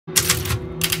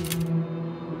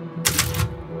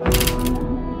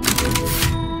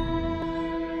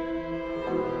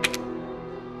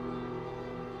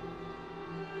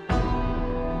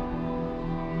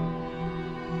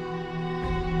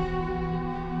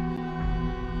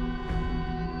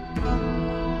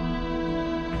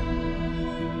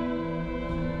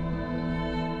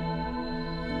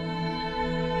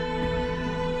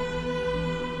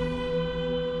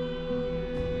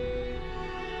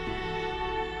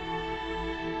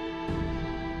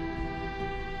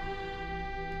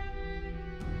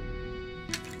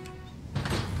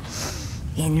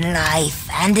In life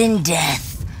and in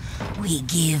death, we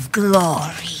give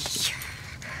glory.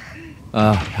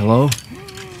 Hello?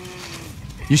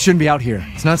 You shouldn't be out here.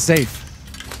 It's not safe.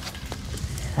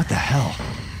 What the hell?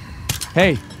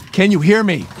 Hey, can you hear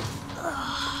me?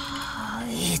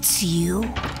 It's you,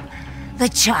 the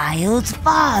child's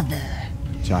father.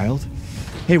 Child?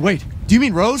 Hey, wait. Do you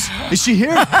mean Rose? Is she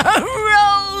here?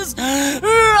 Rose!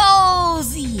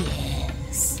 Rose,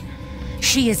 yes.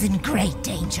 She is in great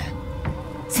danger.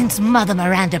 Since Mother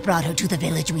Miranda brought her to the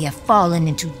village, we have fallen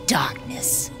into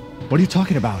darkness. What are you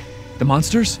talking about? The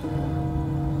monsters?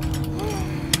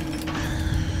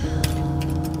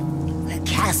 The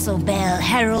castle bell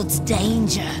heralds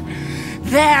danger.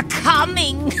 They're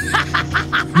coming!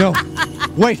 No.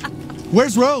 Wait.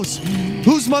 Where's Rose?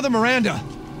 Who's Mother Miranda?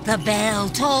 The bell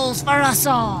tolls for us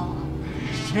all.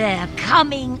 They're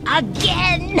coming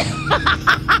again!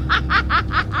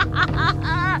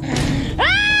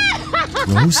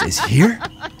 Rose is here?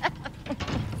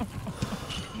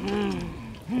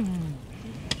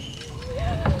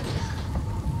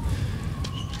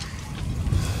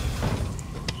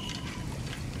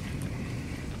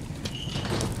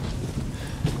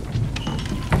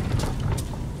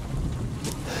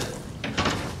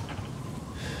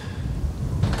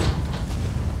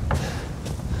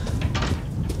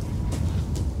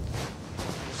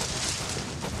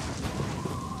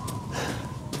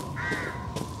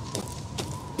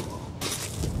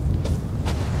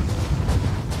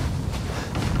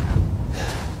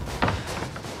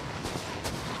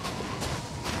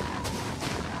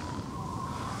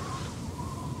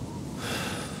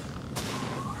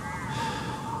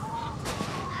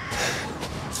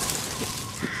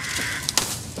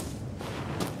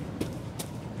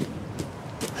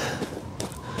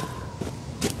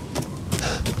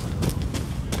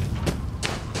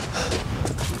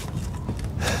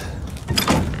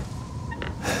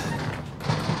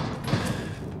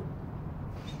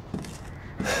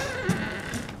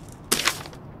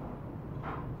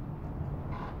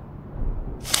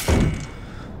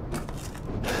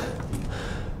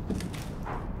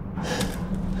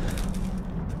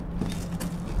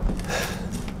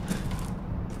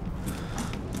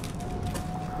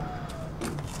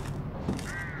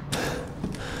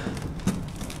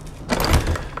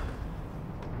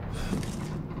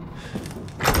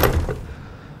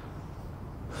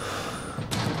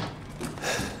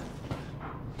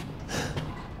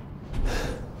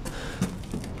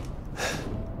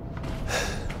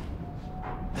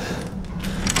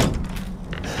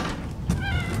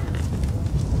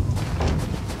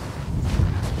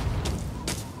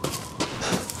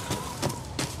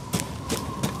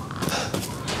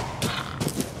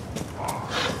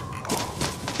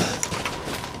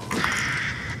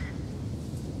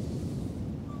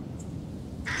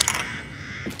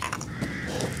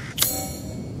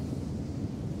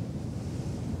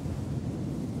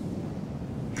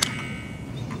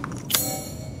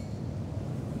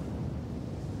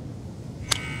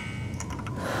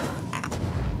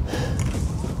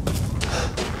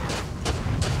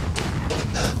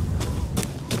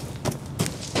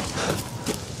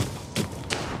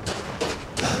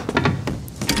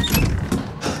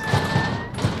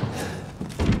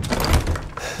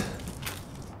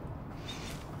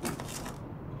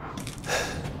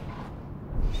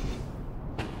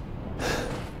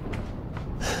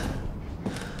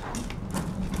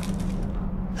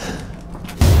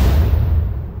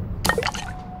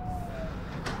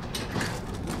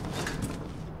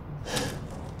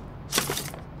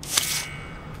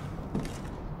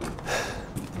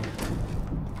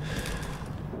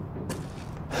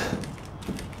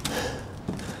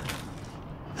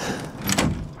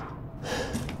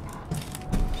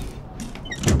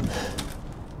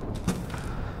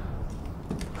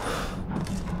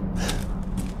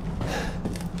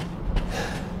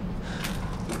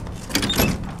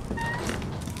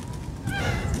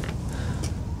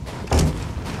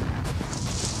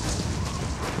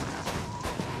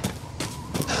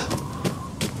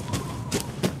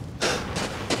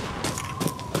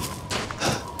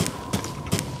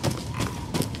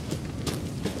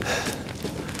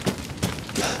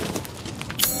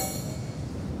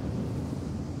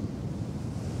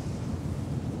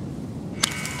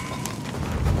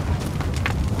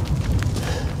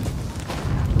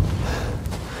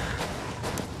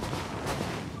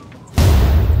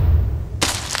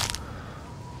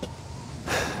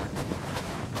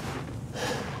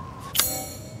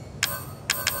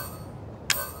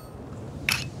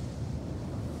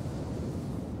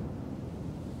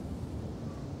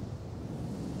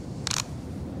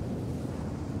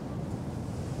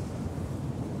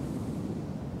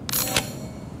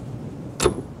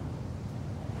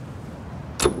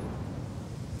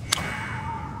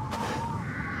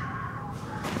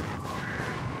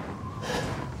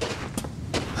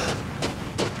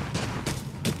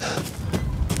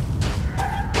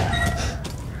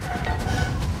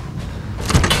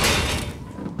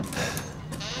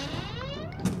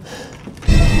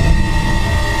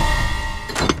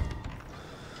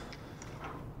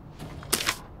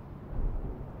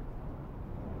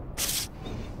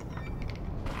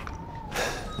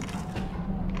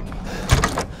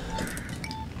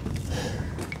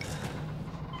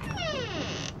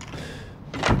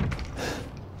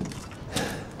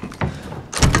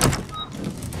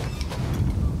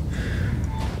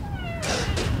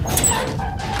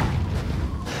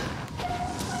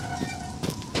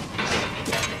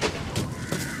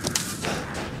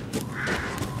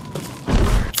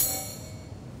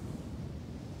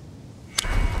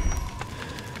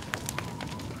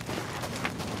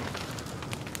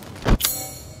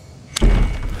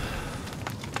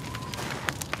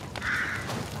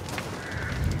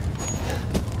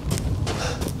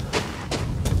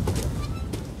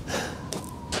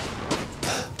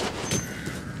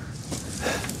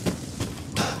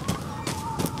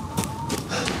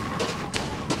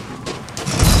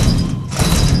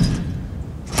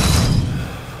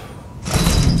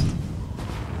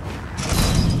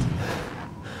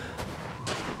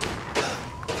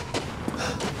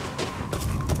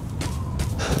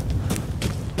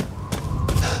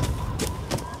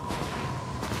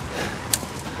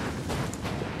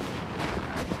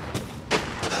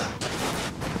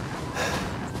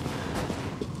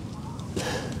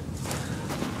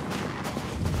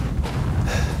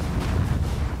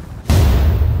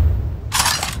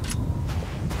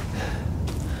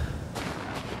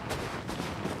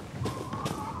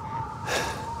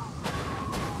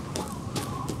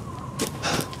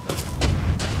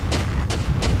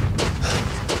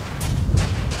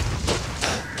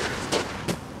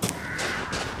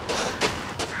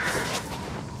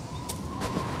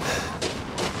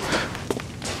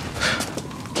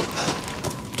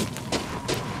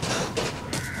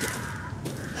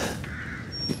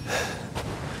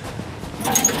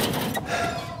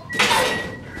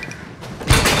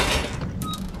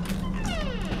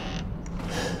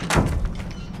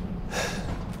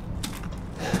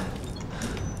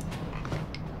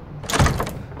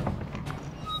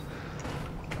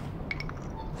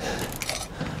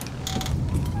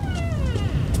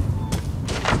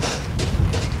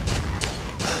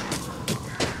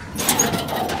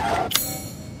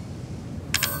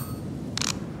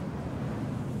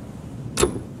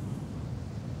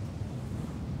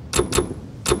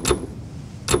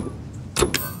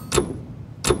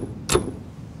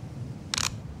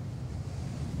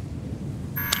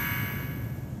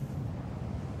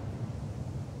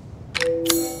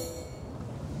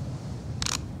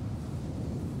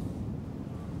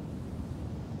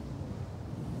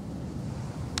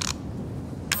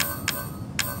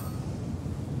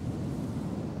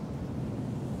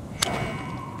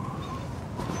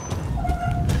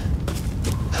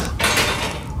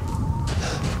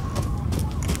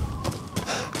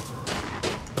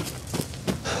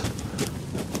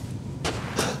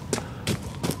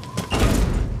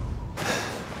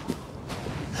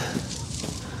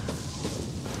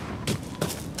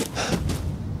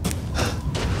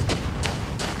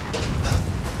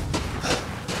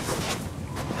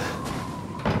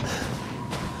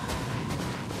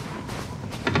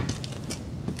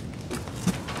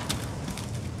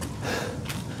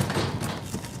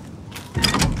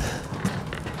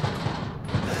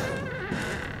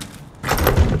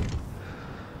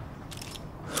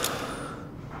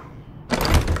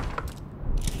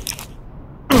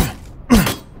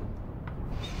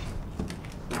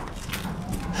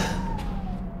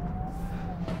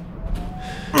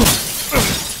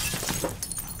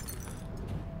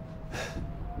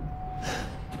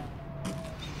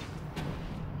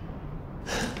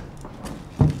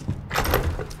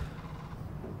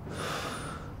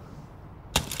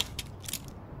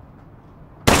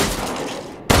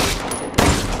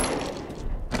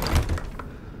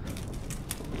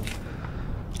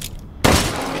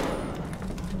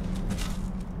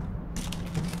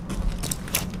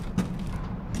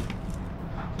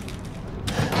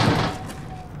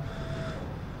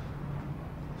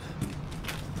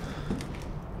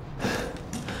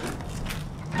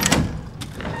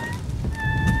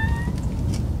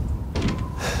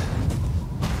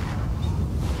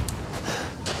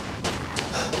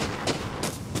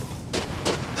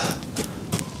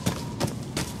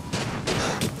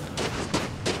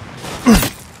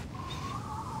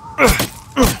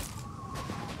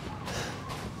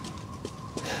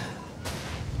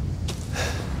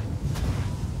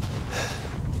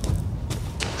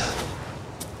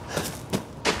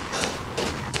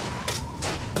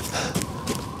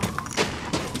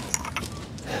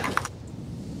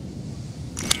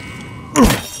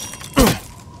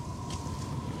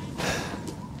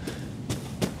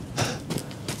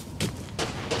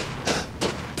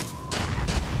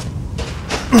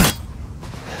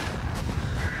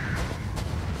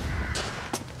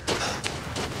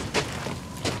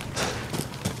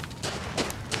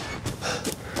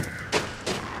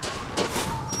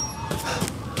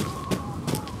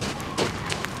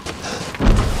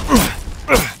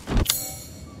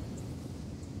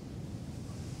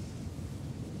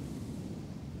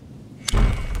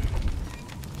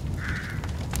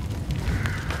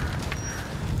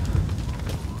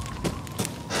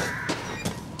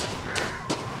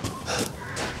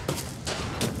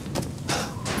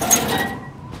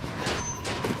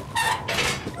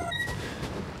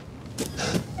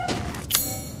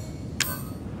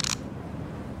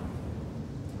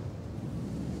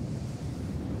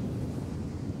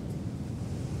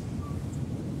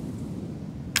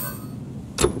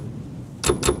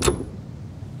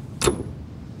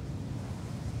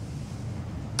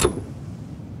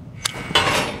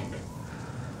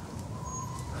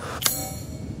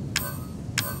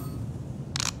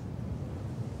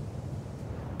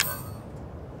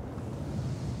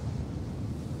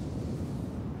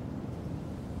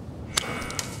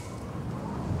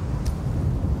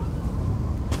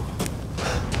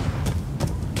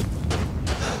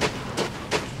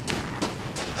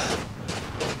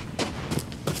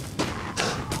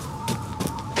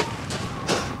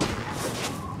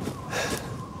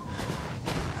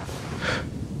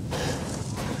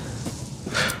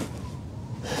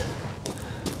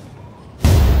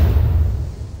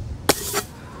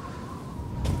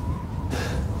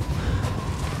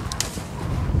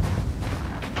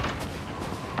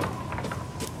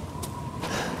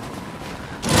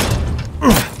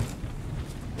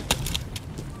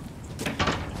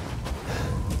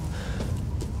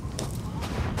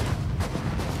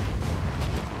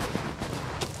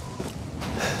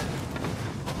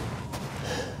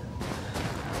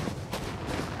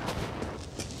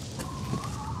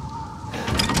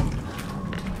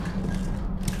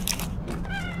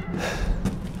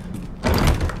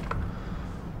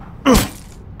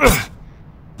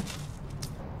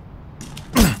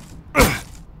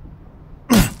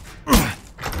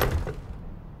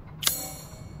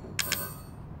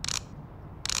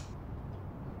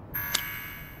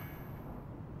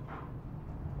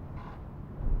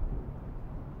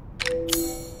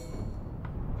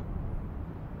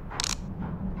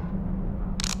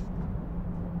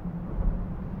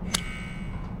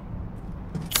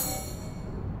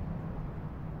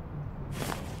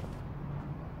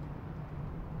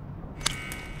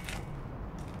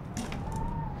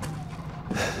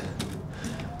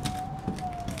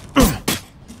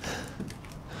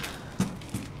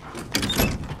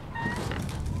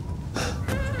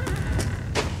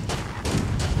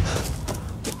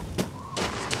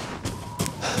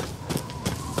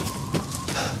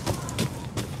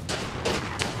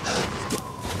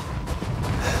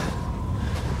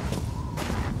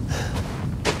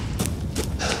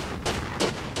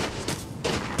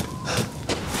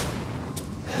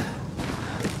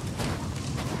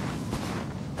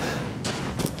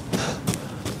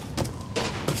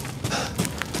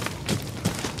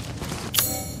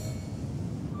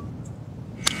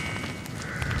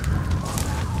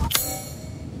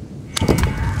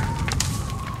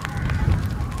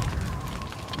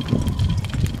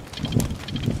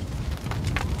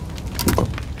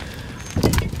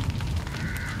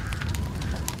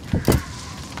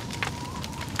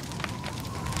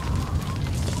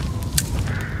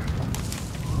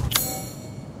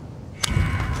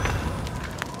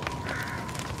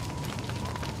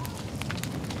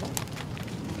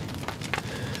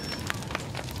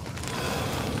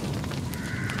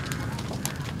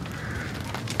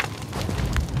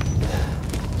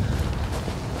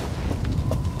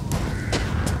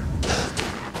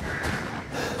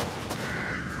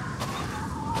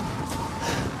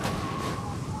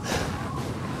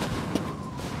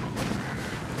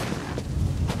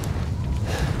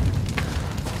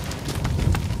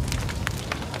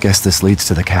 Guess this leads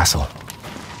to the castle.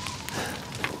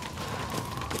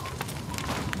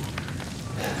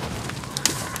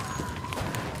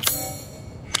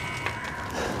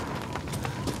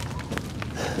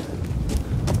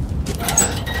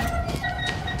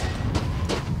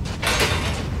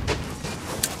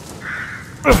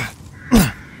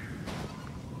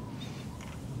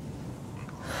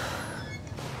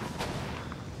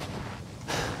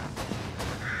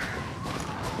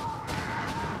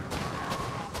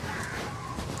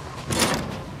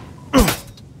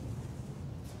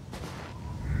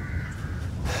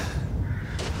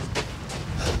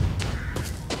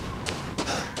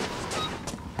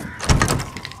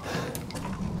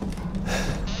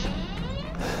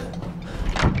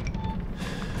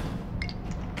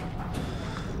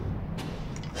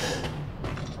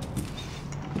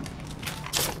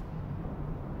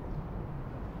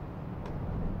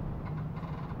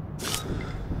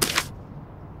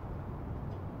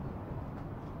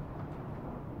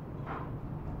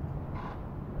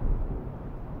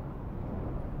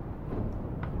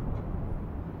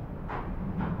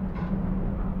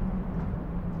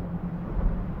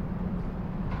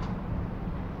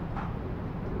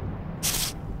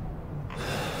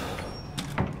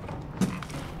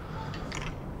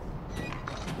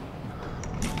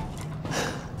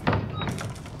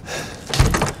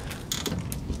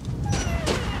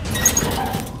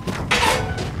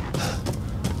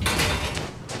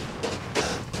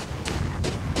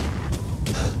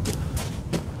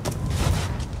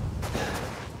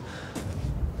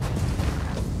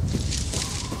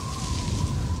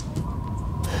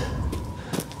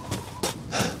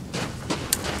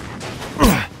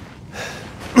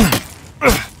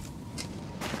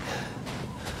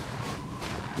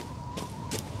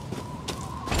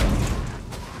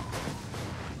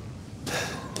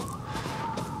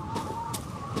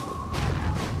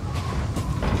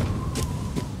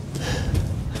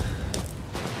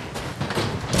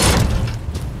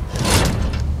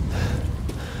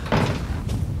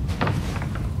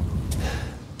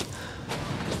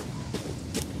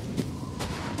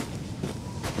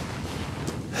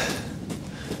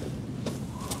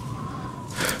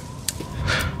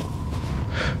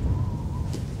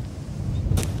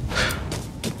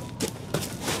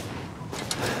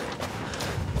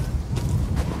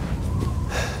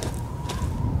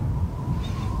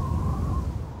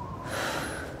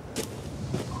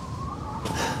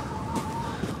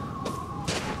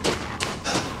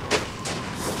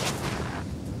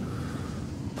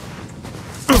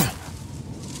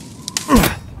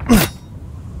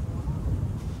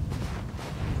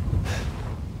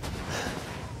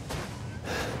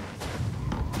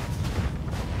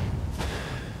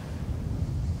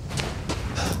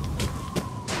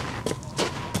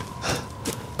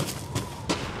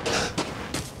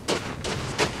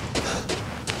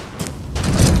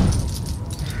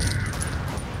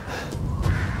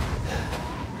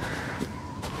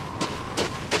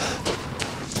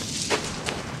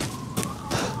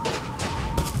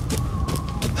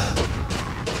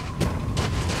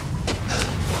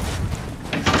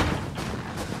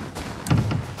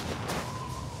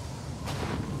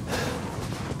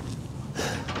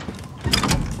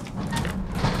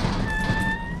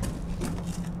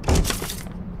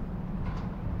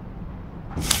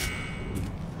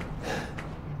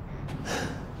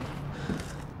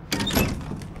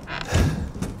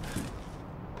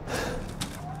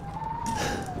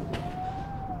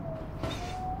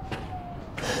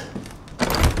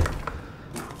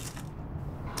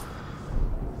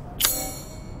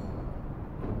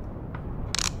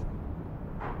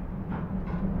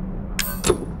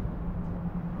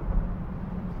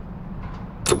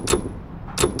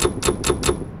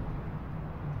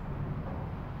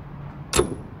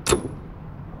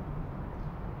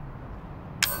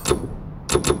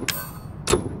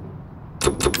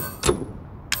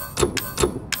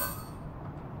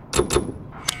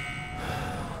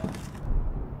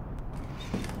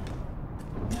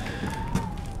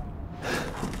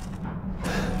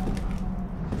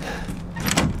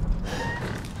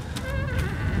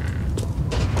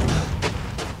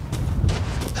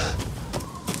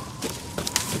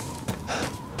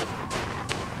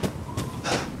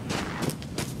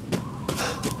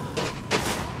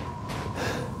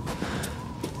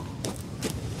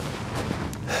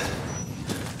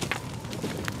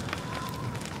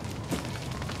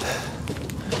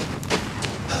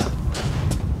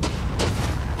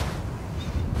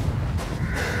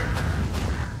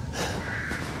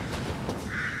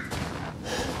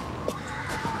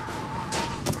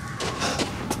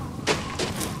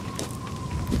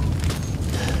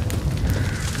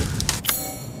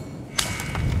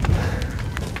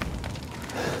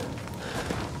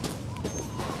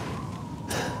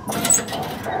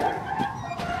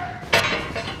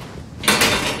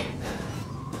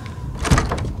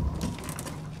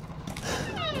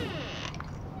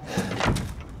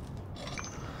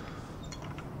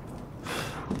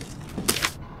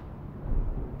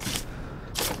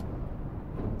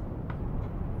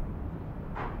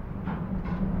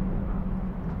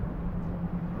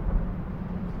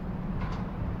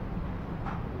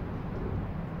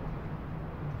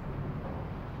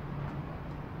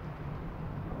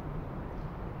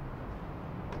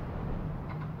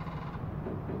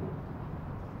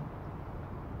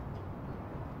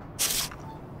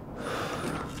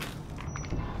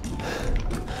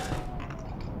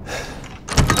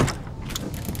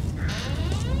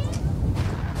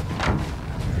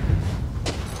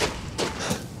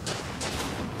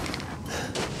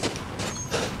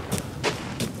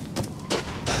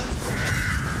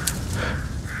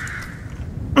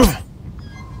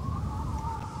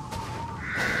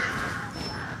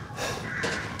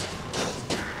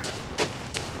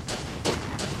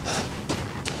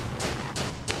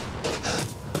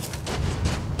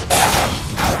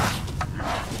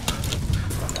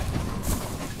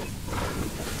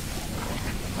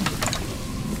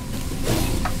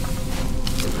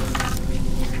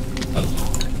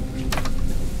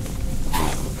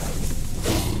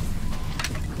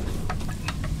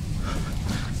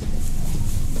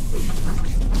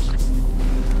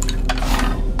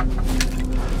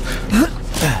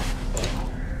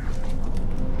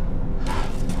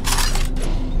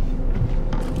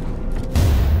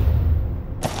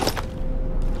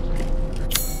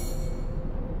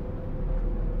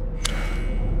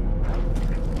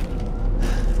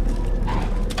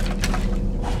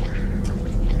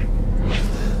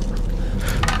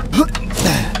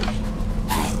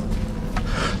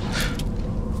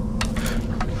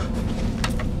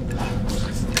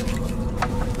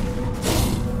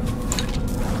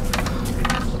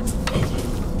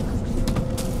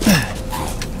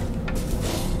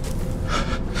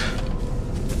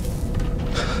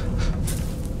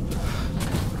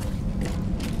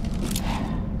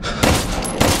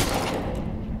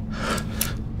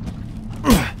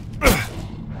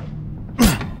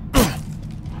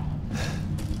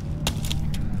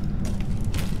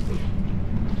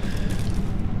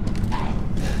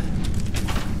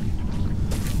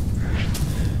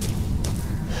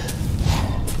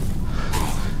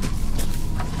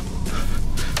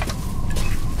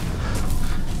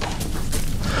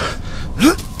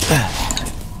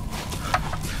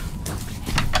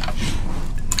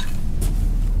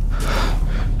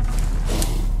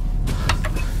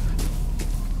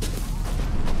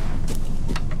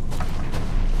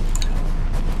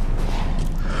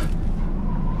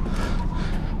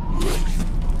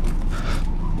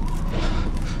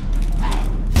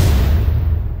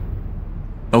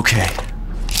 Okay.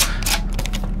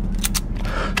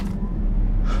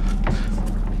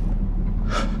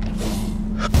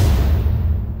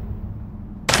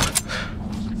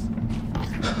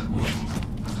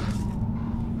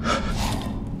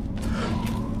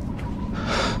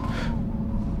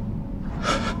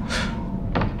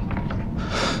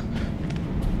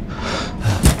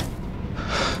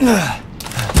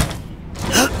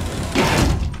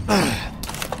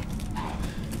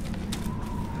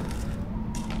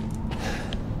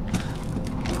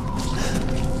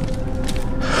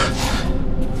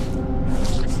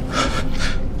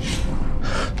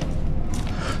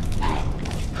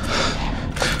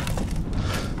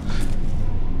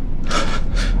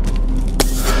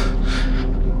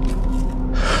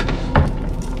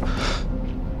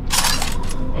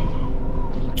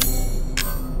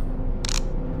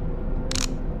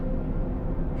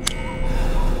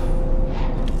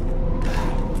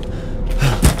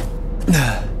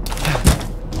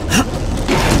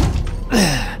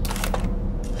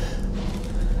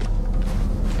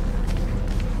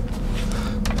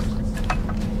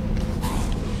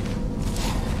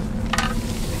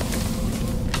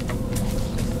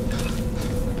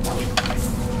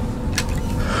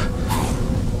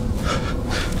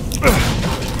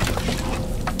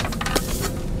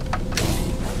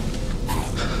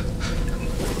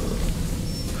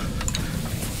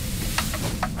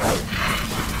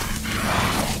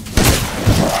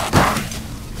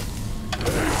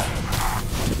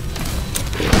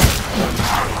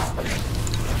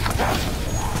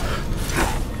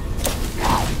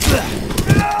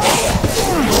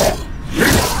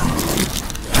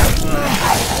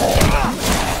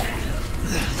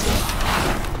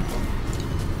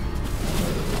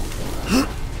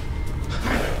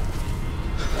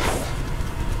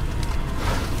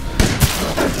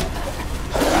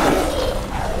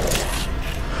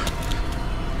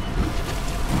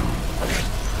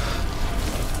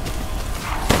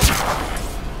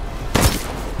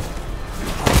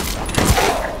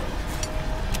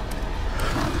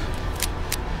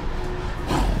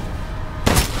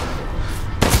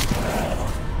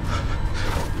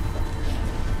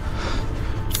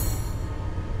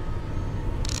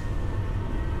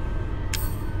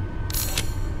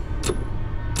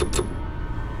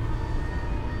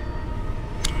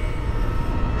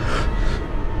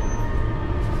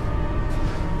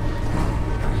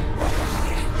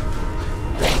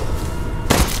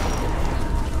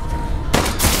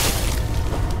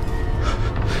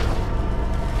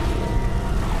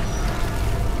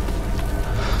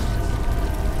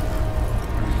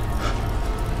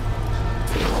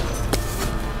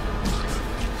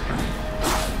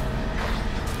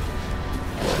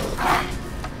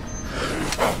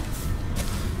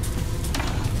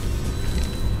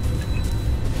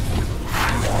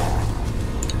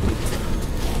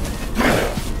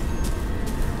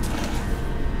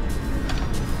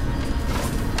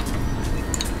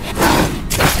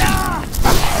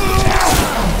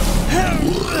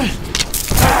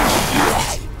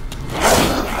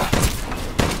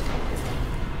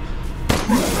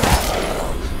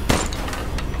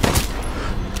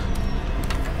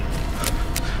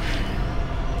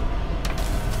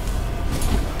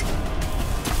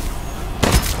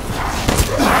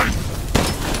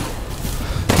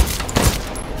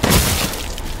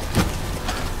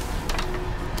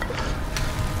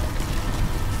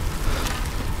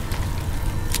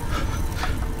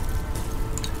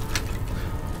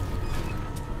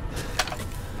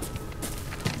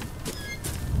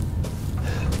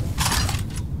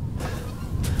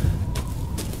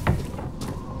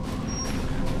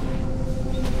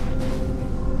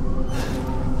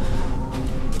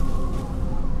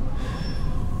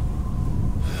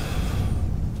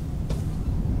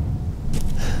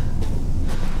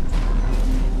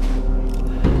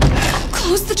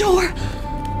 Close the door!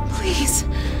 Please.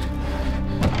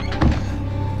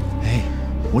 Hey,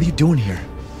 what are you doing here?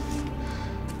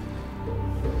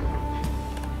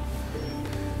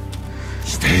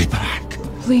 Stay back.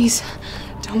 Please,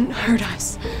 don't hurt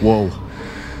us. Whoa.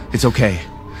 It's okay.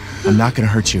 I'm not gonna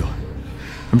hurt you.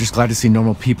 I'm just glad to see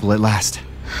normal people at last.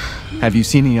 Have you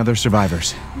seen any other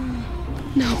survivors?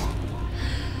 No.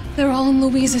 They're all in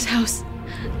Louise's house.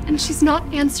 And she's not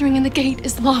answering and the gate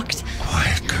is locked.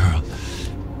 Quiet girl.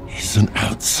 He's an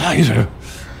outsider.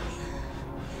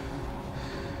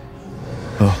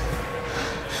 Oh.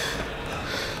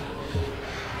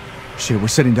 Shit, we're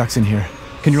sitting ducks in here.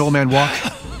 Can your old man walk?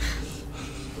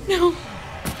 No.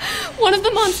 One of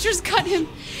the monsters cut him.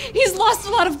 He's lost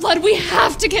a lot of blood. We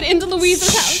have to get into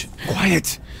Louise's house.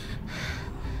 Quiet!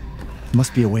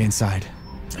 Must be a way inside.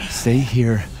 Stay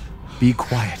here. Be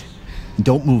quiet.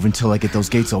 Don't move until I get those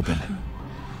gates open.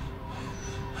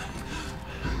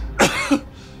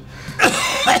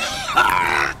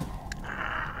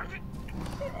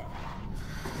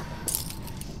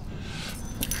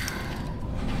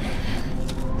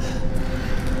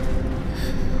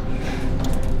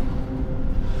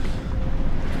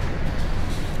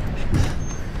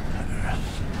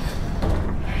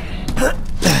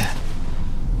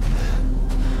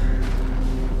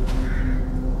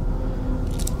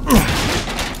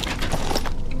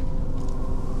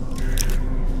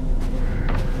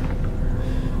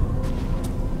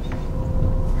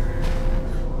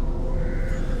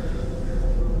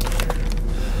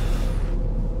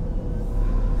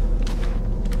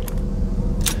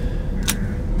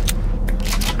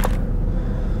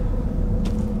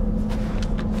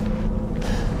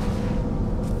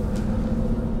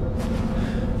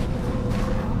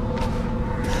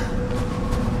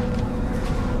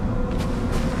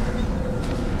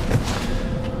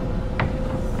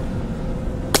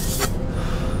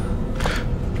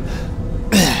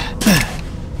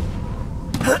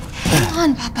 Come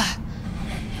on, Papa.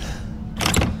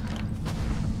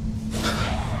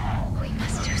 We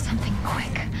must do something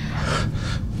quick.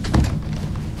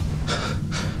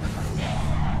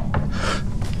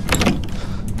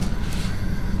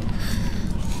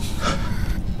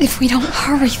 If we don't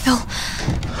hurry, they'll...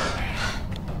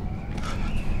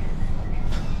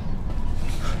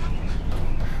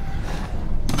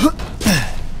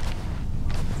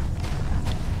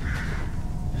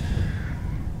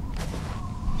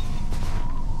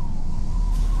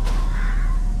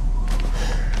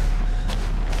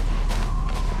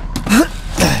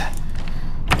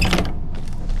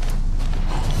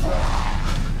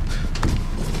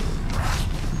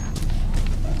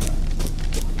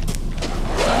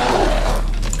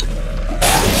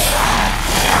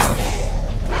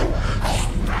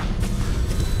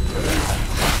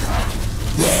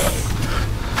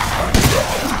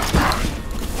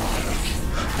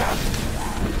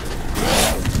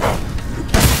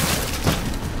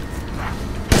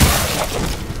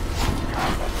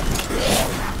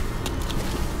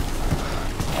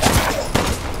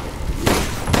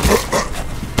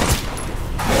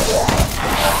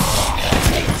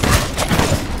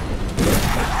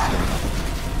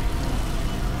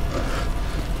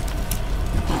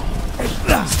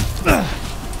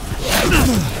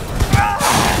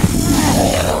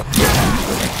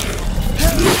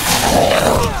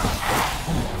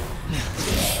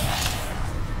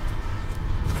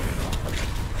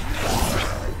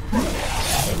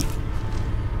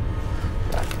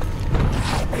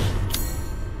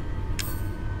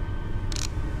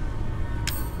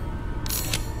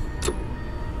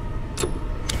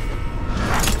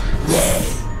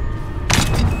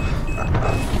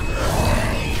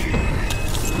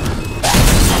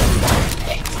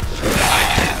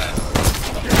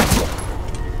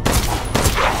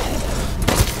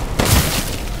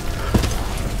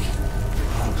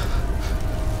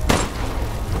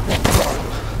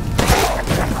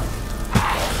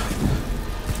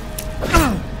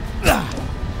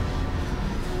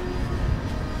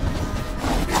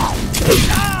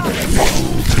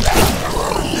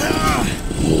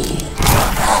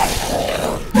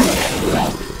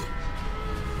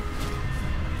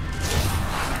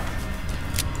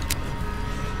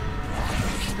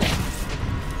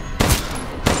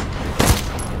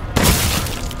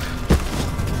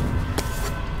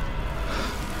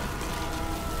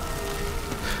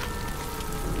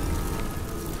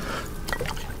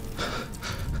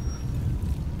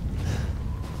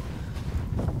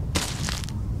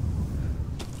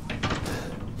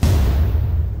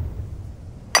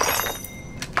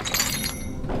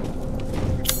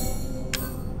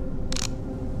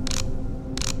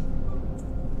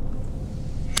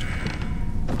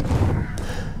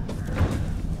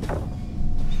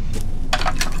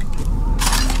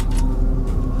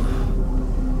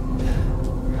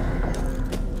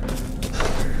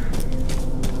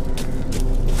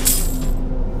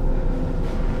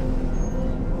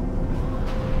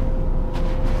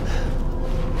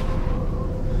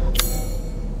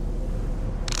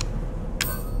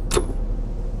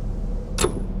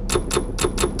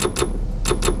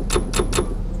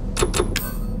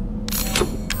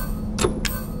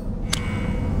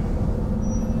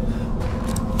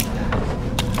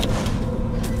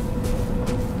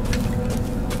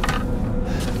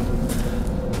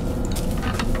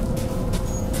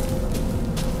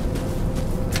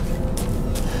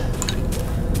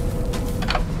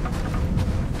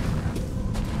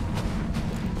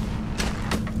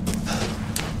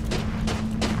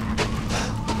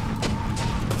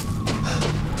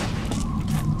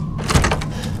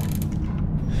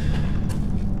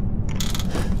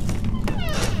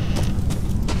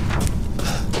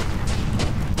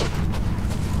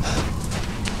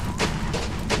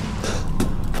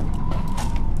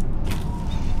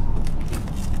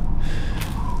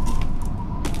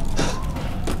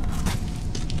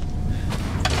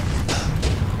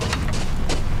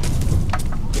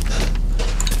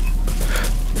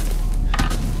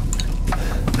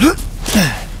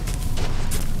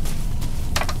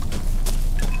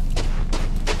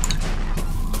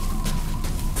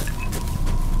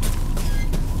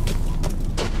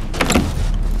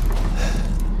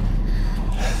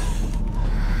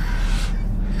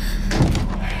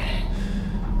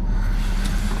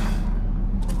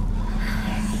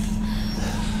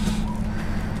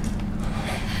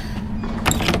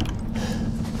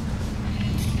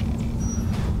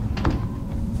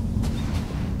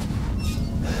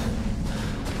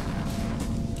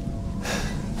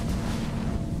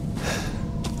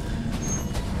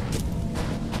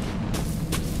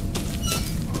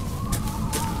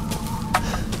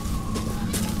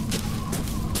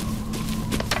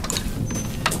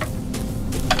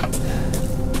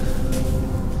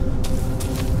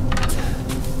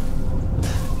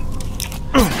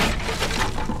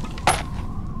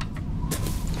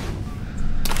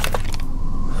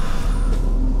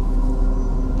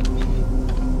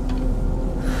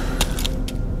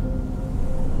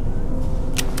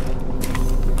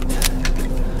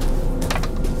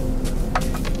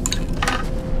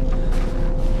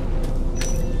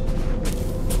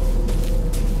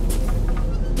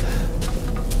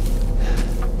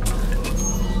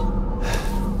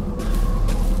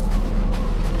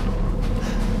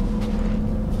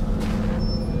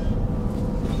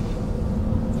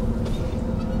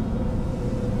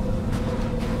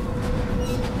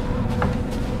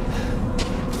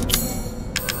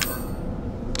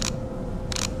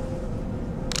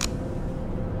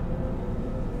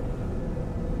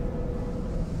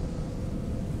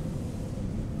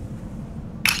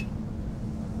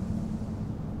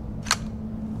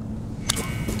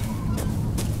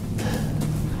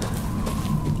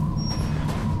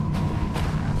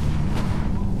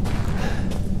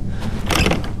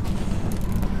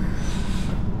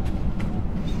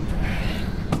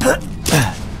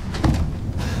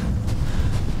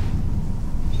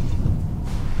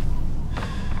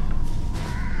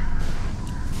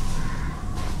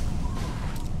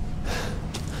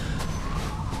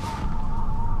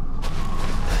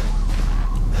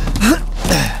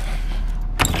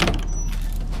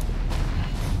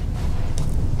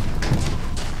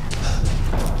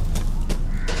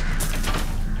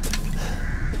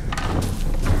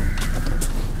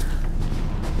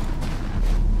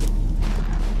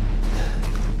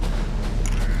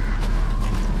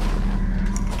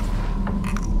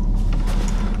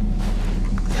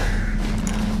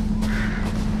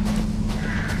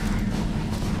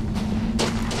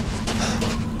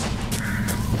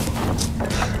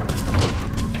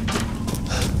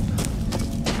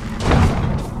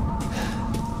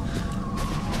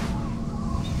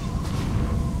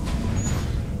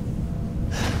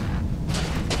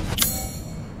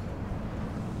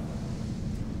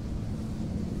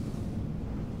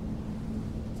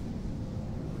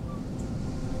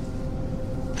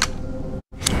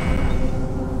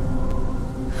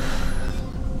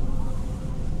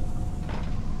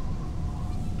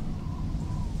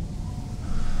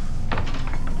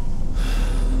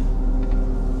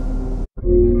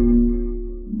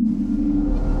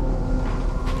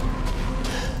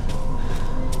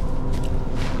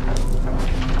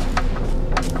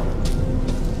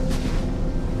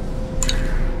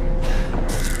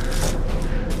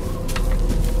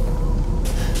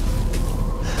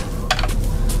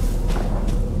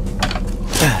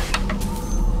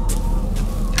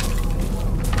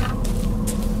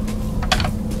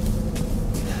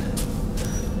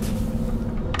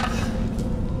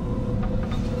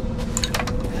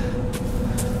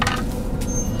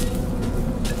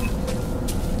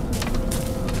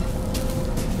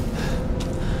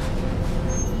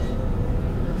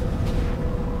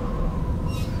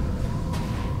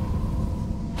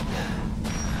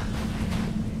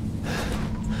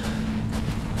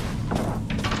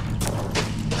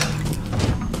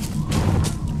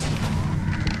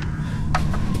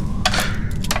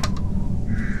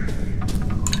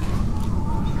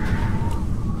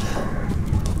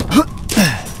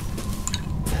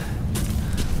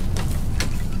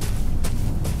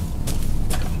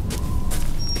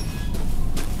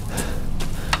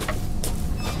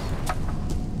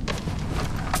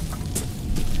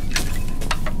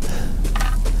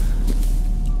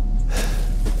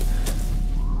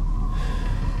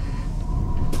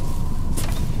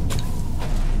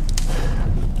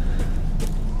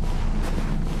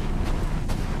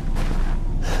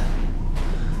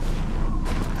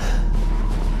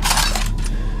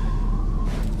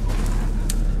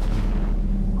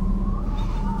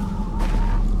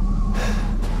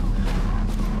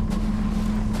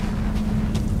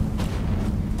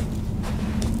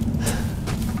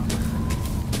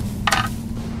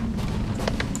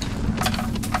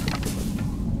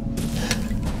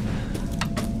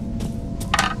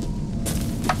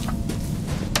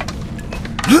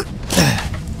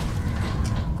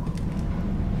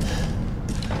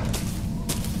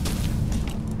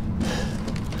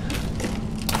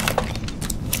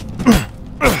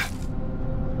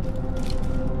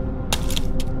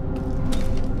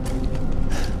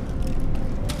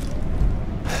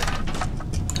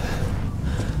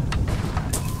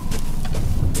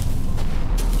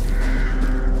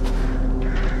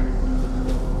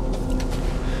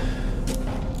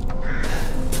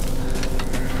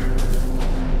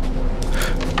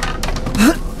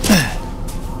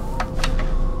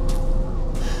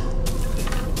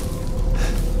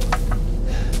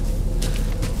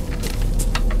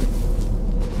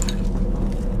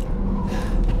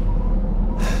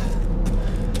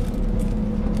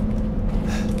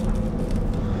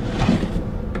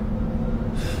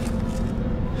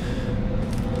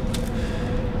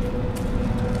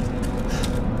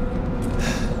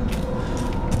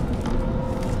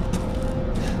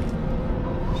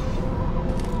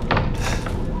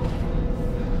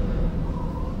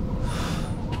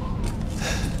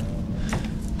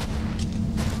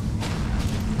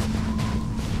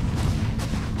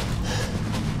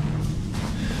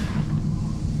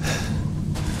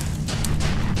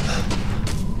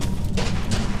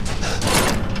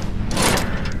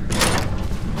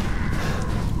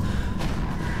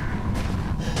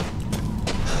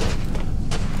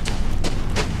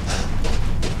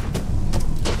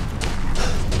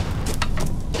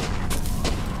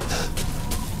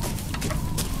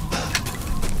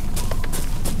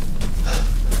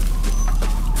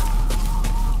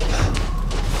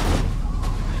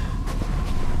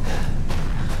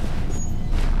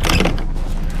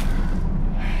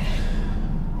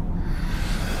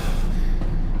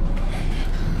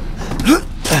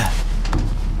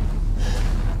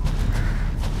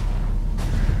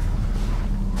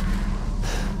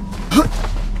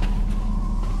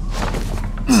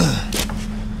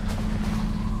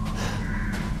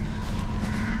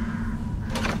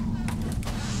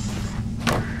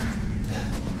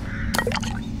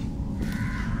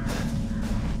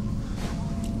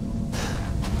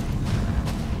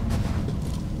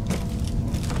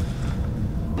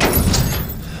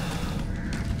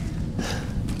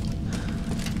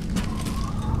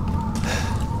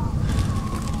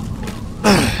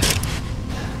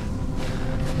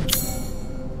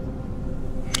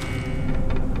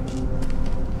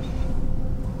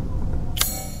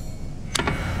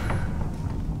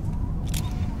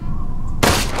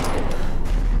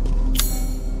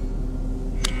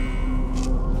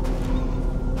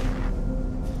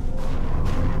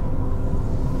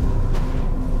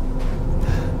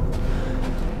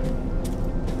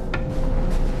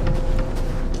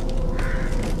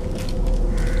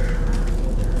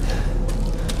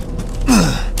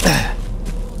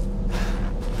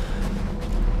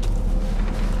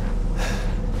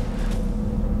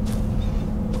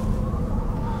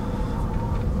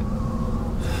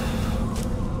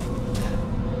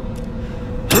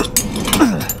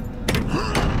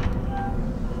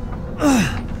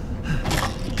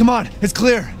 Come on, it's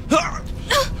clear.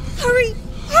 Hurry!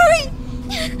 Hurry!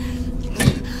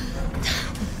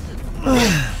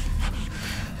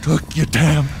 Took your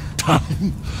damn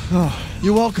time. Oh,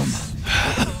 you're welcome.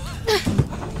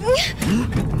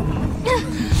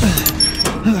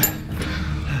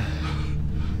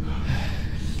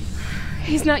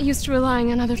 He's not used to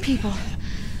relying on other people.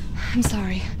 I'm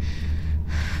sorry.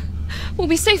 We'll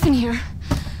be safe in here,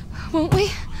 won't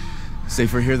we?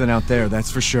 Safer here than out there,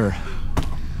 that's for sure.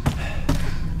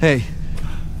 Hey,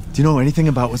 do you know anything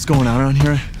about what's going on around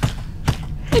here?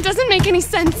 It doesn't make any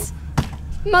sense.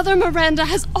 Mother Miranda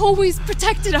has always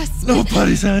protected us.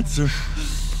 Nobody's answer.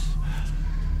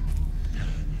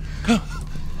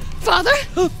 Father?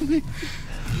 Help me.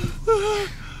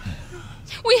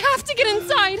 We have to get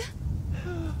inside.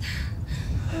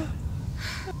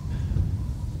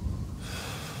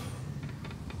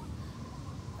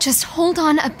 Just hold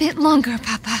on a bit longer,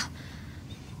 Papa.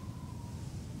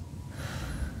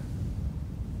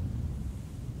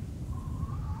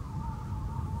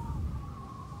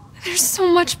 There's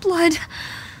so much blood.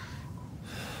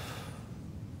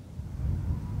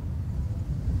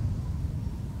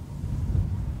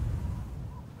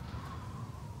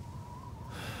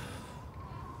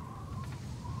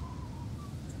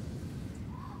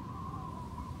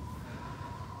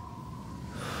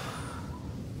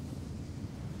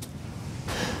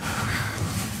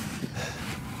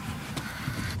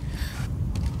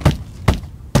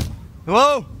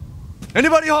 Hello?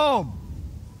 Anybody home?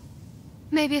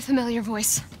 Maybe a familiar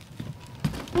voice.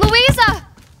 Louisa!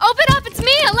 Open up! It's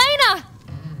me, Elena!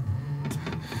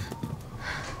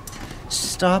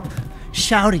 Stop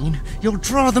shouting. You'll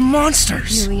draw the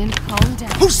monsters. Julian, calm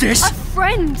down. Who's this? A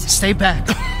friend! Stay back.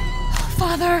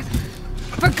 Father!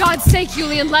 For God's sake,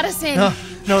 Julian, let us in!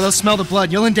 No, they'll smell the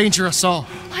blood. You'll endanger us all.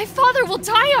 My father will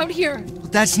die out here!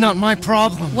 That's not my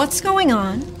problem. What's going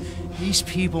on? These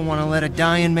people want to let a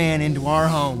dying man into our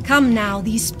home. Come now,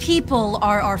 these people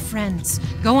are our friends.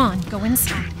 Go on, go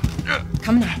inside.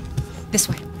 Come now, this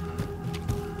way.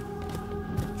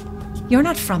 You're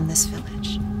not from this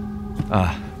village.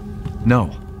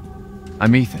 No.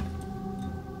 I'm Ethan.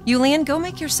 Julian, go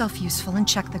make yourself useful and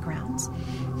check the grounds.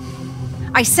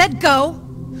 I said go!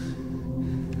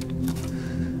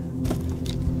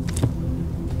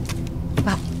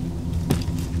 Well,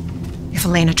 if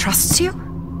Elena trusts you,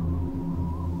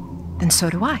 then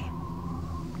so do I.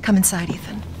 Come inside,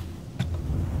 Ethan.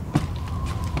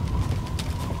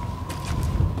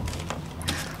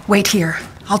 Wait here.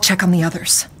 I'll check on the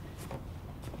others.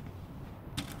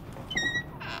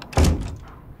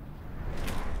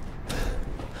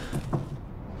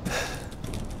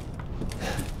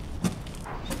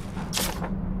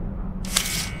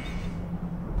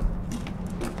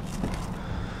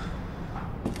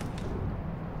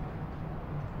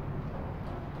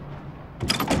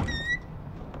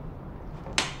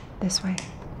 This way.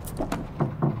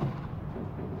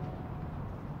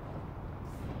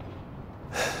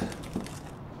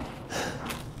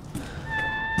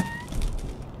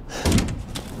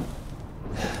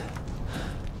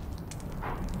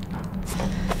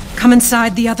 Come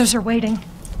inside, the others are waiting.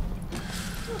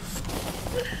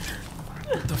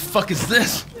 What the fuck is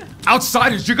this?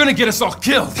 Outsiders, you're gonna get us all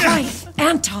killed! Right,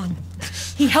 Anton.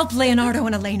 He helped Leonardo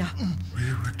and Elena.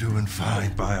 We were doing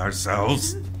fine by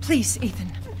ourselves. Please,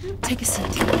 Ethan, take a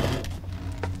seat.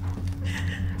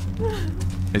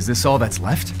 Is this all that's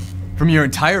left? From your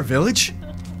entire village?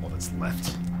 All that's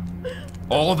left?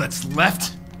 All that's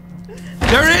left?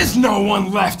 There is no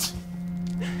one left!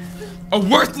 A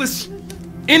worthless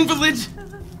invalid?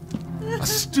 A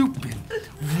stupid,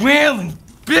 wailing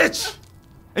bitch!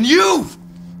 And you!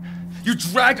 You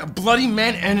drag a bloody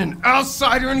man and an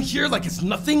outsider in here like it's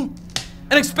nothing?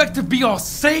 And expect to be all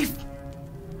safe?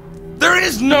 There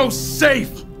is no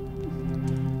safe!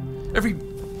 Every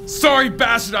sorry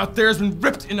bastard out there has been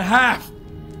ripped in half.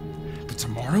 But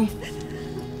tomorrow?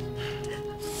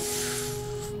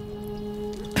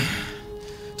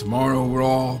 Tomorrow we'll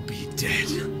all be dead.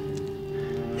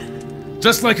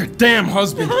 Just like her damn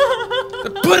husband.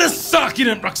 Put a sock in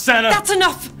it, Roxana! That's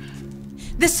enough!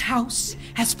 This house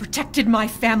has protected my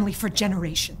family for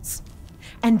generations.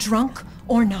 And drunk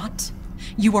or not,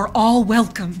 you are all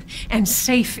welcome and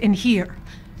safe in here.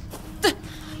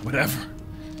 Whatever.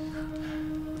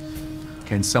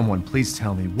 Can someone please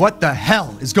tell me what the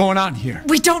hell is going on here?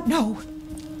 We don't know.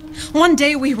 One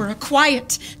day we were a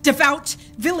quiet, devout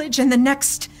village, and the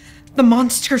next, the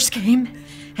monsters came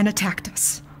and attacked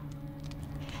us.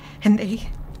 And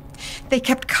they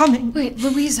kept coming. Wait,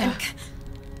 Louisa.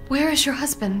 Where is your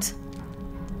husband?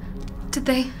 Did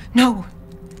they? No.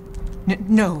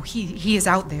 No, he is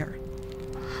out there.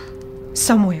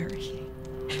 somewhere.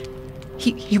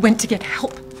 He went to get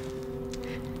help.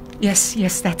 Yes,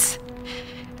 that's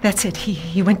it.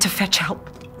 He went to fetch help.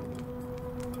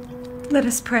 Let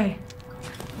us pray.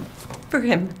 For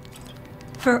him.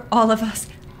 For all of us.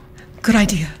 Good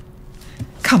idea.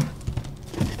 Come.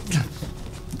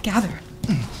 Gather.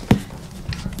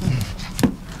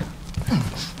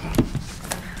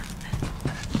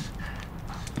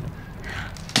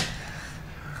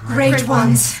 Great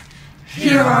ones,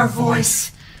 hear our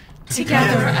voice.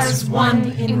 Together as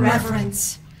one in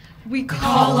reverence, we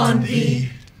call on thee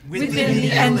within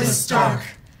the endless dark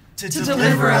to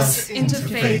deliver us into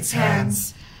fate's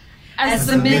hands. As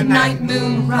the midnight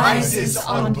moon rises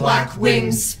on black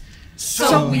wings,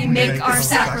 so we make our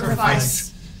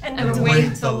sacrifice and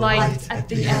await the light at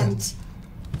the end.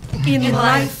 In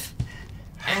life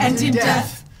and in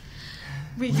death,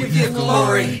 we give you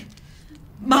glory,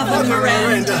 Mother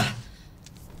Miranda.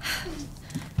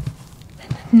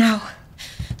 Now,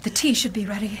 the tea should be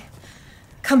ready.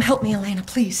 Come help me, Elena,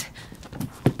 please.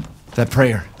 That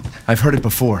prayer, I've heard it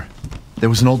before. There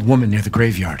was an old woman near the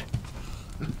graveyard.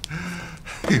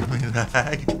 You mean the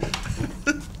hag?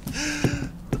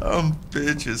 Dumb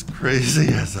bitch is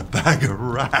crazy as a bag of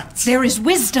rats. There is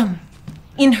wisdom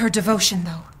in her devotion,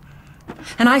 though.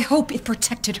 And I hope it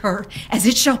protected her as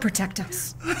it shall protect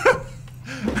us. What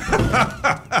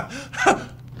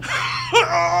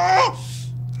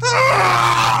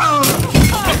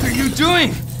are you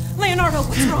doing? Leonardo,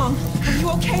 what's wrong? Are you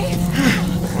okay?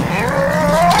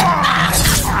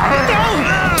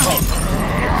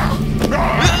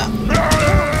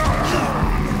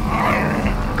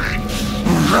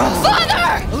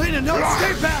 Father! Elena, no,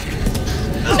 stay back!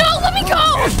 No, let me go!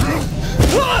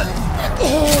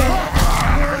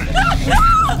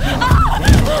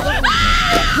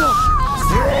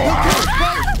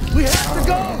 We have to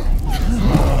go!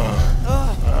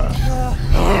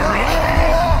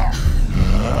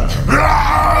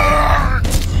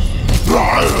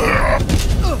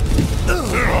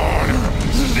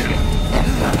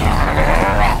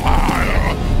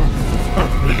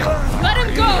 Let him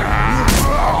go!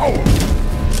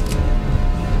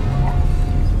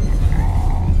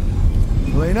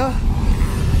 Elena?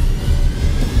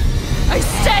 I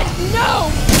said no!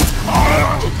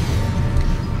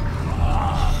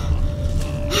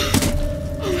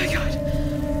 Oh my God.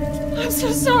 I'm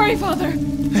so sorry, Father.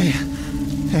 Hey,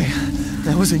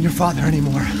 that wasn't your father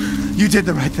anymore. You did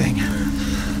the right thing.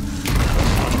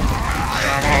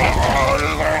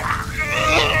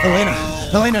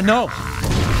 Elena, no!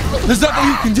 There's nothing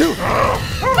you can do!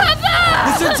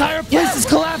 Papa! This entire place is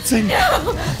collapsing!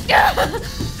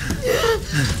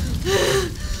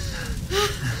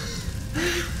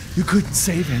 You couldn't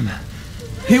save him.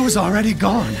 He was already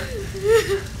gone.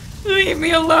 Leave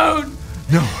me alone.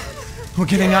 No, we're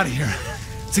getting out of here.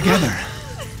 Together.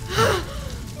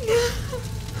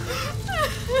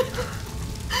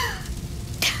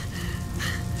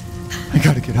 I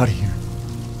gotta get out of here.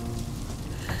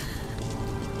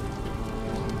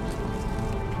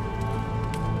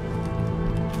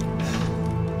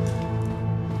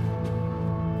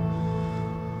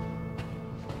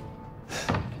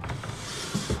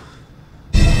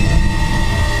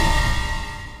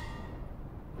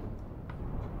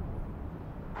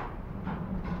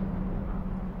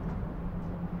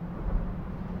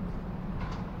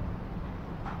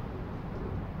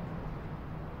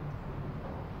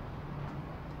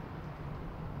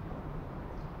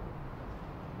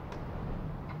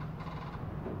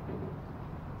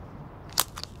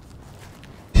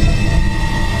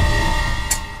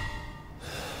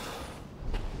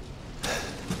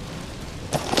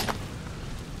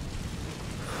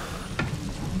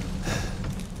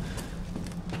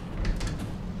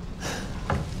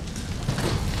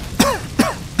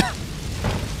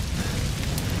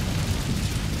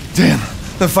 Damn,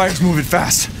 the fire's moving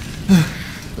fast.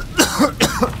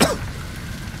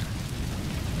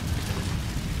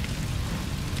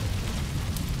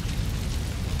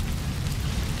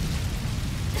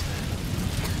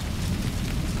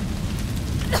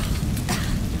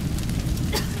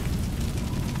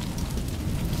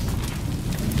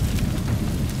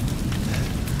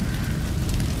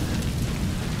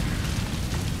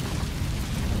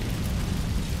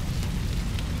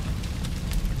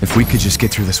 If we could just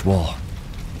get through this wall.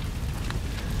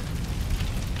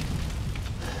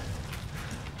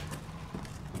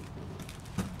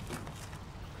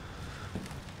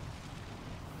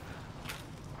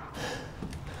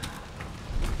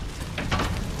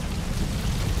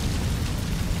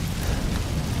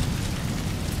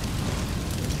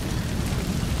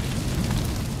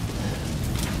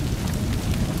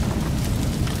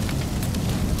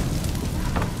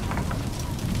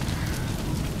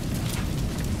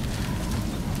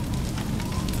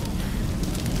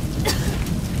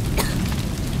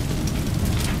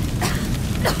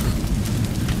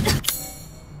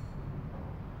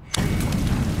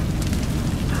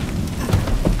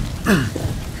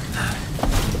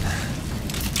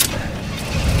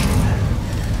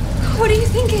 What are you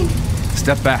thinking?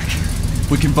 Step back.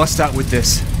 We can bust out with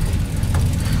this.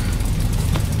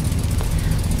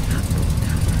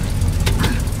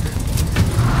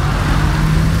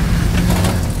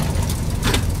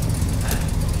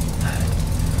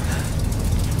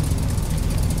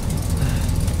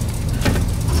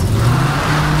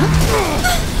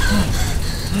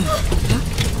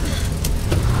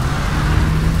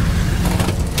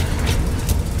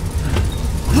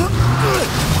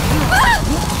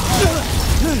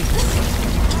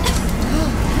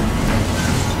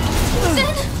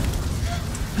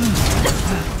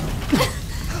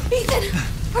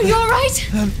 Are you alright?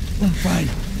 I'm fine.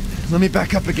 Let me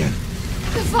back up again.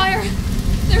 The fire.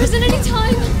 There isn't any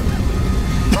time.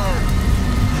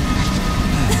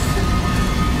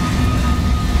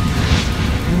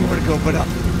 Nowhere to go but up.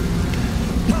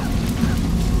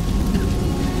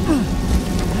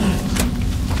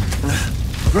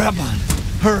 Grab on.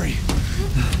 Hurry.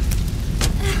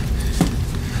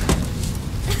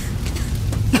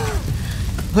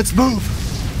 Let's move.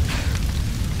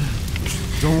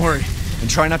 Don't worry. And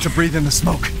try not to breathe in the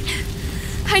smoke.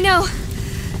 I know.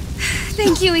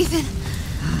 Thank you, Ethan.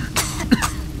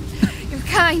 You're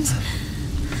kind.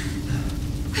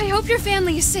 I hope your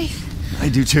family is safe. I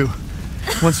do too.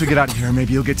 Once we get out of here,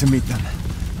 maybe you'll get to meet them.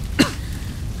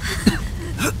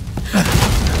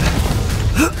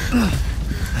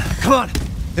 Come on.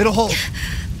 It'll hold.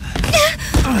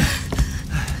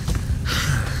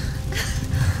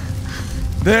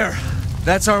 There.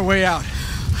 That's our way out.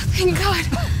 Thank God.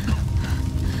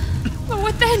 But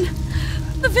what then?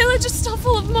 The village is still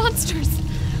full of monsters.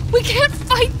 We can't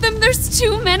fight them. There's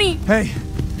too many. Hey.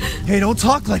 Hey, don't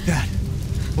talk like that.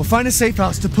 We'll find a safe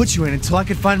house to put you in until I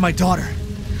can find my daughter.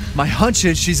 My hunch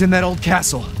is she's in that old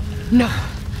castle. No.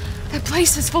 That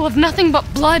place is full of nothing but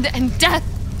blood and death.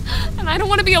 And I don't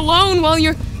want to be alone while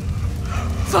you're...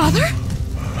 Father?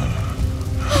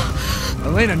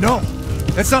 Elena, no.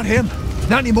 That's not him.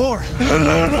 Not anymore. He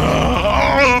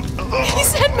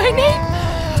said my name.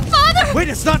 Father! Wait,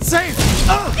 it's not safe.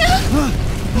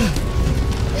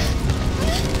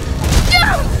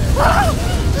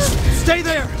 Stay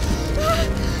there.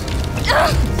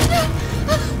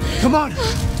 Come on.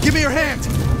 Give me your hand.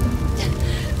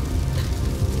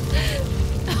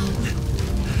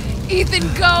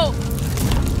 Ethan, go.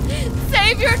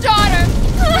 Save your daughter.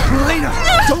 Elena,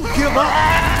 don't give up.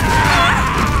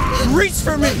 Reach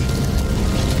for me.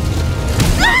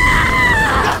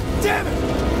 God damn it.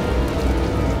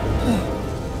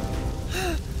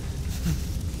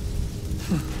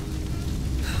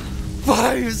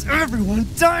 Why is everyone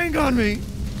dying on me?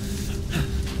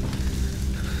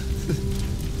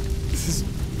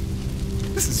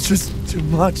 This is just too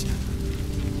much.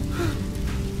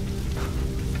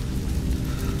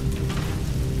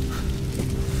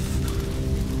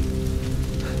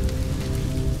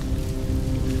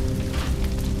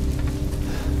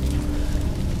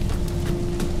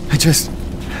 I just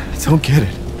don't get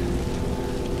it.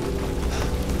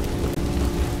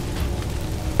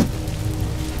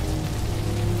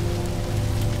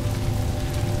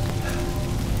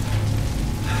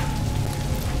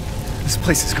 This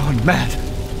place has gone mad.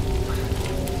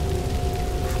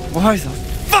 Why the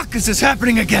fuck is this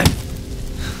happening again?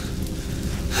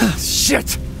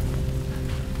 Shit!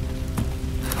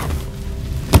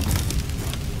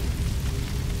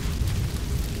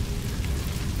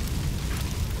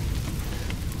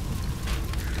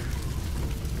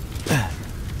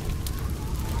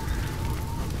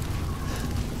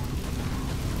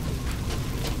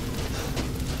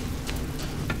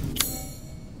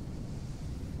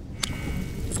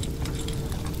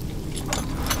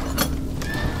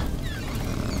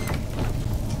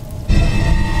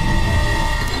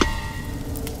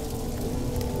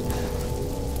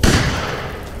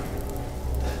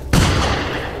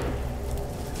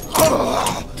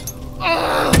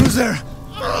 Who's there?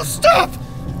 Oh, stop!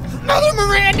 Mother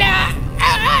Miranda!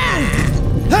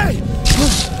 Hey!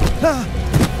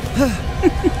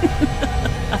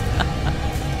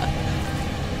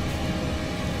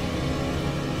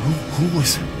 Who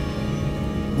was...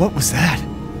 What was that?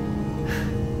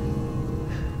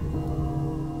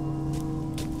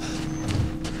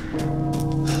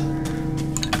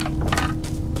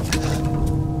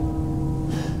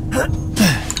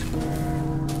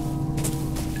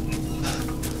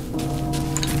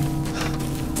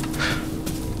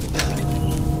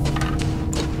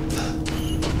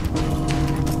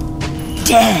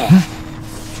 Death.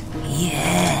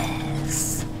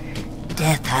 Yes.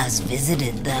 Death has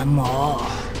visited them all.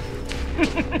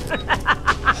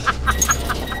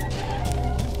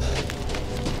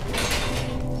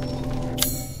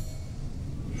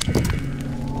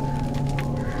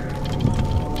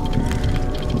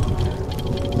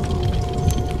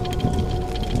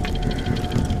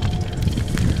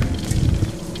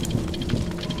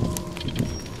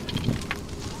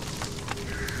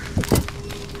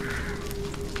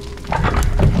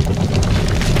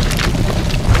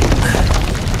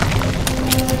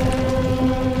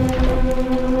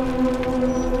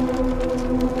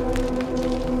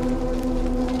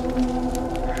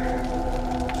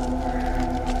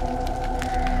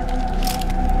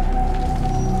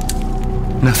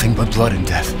 Nothing but blood and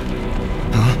death.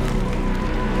 Huh?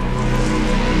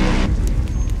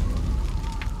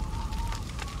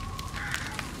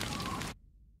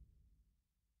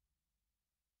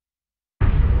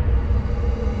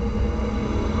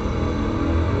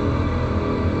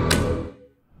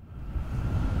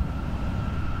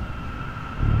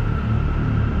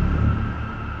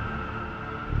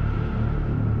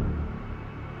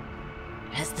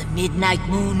 As the midnight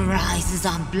moon rises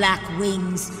on black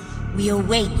wings, we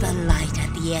await the light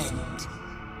at the end.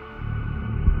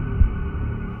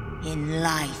 In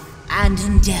life and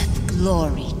in death,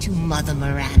 glory to Mother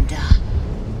Miranda.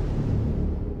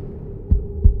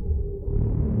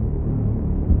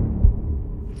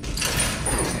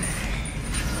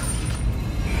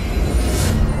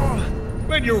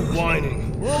 Bet you're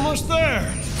whining. We're almost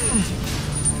there.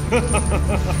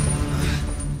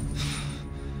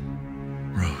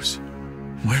 Rose,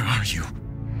 where are you?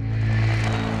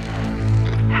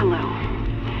 Hello.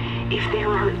 If there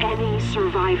are any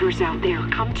survivors out there,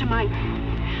 come to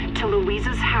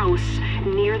Louisa's house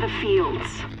near the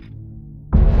fields.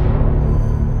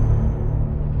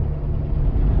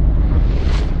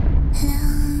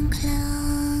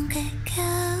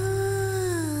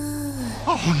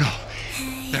 Oh no!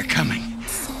 They're coming.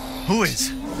 Who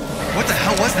is? What the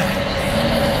hell was that?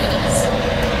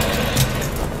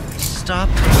 Stop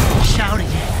shouting.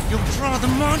 You'll draw the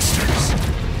monsters.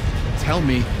 Tell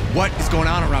me, what is going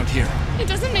on around here? It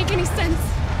doesn't make any sense.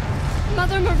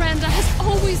 Mother Miranda has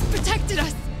always protected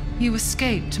us. You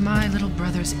escaped my little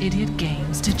brother's idiot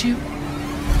games, did you?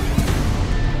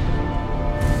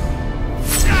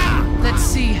 Let's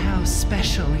see how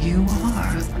special you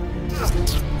are.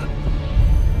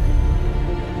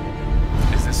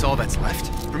 Is this all that's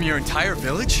left? From your entire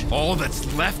village? All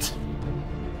that's left?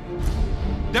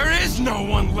 There is no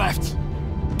one left!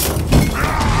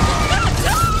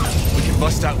 We can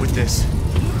bust out with this.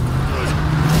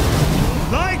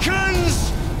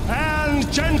 Lycans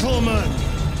and gentlemen,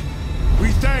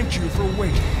 we thank you for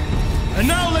waiting. And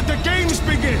now let the games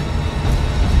begin!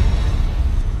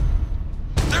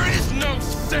 There is no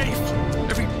safe!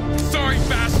 Every sorry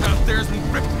bastard out there has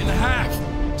been ripped in half.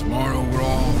 Tomorrow we'll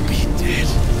all be dead.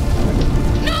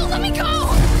 No, let me go!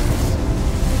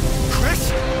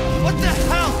 Chris? What the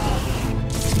hell?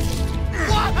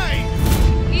 Why?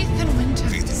 Ethan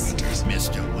Winters. Ethan Winters.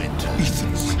 Mr. Winters.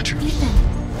 Ethan Winters.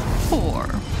 Poor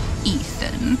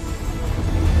Ethan.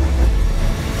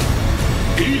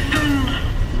 Ethan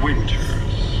Winters.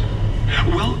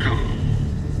 Welcome.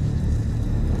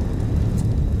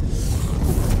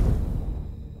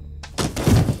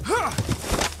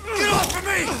 Get off of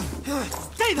me!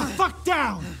 Stay the fuck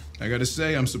down! I gotta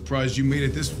say, I'm surprised you made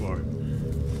it this far.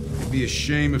 It'd be a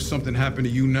shame if something happened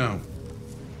to you now.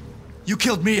 You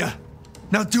killed Mia.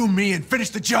 Now do me and finish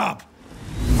the job.